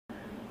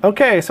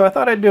Okay, so I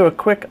thought I'd do a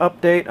quick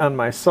update on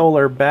my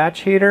solar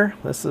batch heater.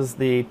 This is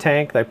the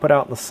tank that I put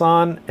out in the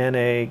sun in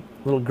a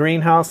little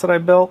greenhouse that I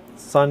built.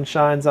 Sun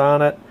shines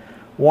on it,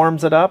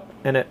 warms it up,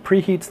 and it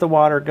preheats the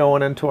water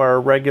going into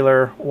our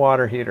regular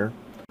water heater.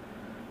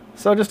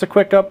 So just a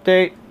quick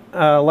update.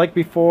 Like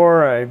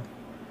before, I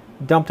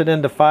dumped it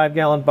into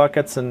 5-gallon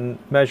buckets and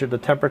measured the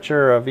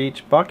temperature of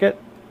each bucket.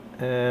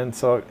 And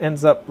so it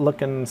ends up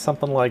looking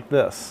something like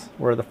this,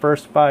 where the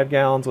first 5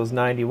 gallons was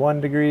 91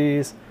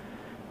 degrees,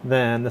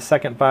 then the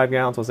second 5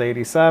 gallons was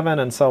 87,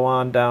 and so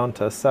on down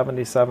to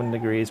 77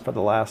 degrees for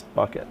the last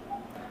bucket.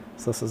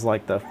 So this is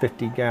like the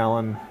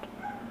 50-gallon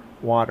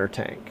water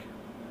tank.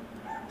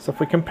 So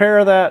if we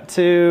compare that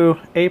to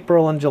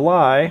April and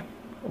July,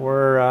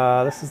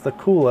 where this is the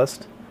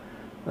coolest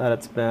that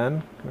it's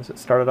been, because it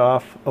started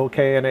off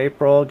okay in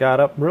April, got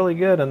up really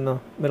good in the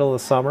middle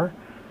of the summer,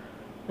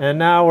 and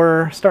now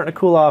we're starting to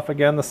cool off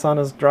again. The sun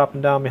is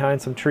dropping down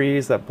behind some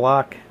trees that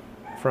block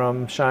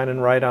from shining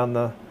right on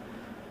the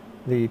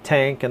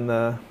tank and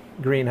the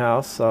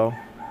greenhouse. So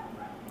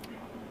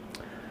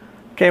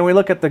okay, we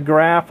look at the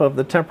graph of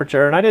the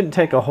temperature, and I didn't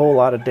take a whole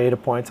lot of data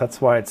points, that's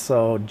why it's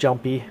so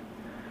jumpy,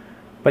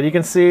 but you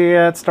can see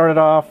it started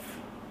off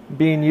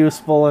being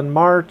useful in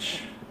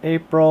March,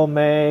 April,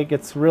 May,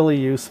 gets really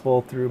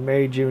useful through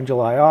May, June,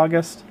 July,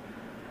 August,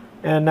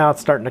 and now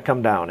it's starting to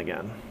come down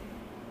again.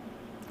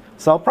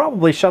 So I'll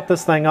probably shut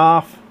this thing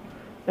off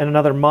in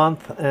another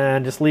month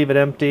and just leave it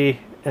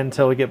empty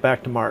until we get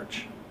back to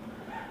March.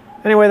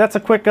 Anyway, that's a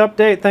quick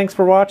update. Thanks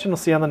for watching. We'll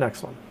see you on the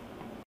next one.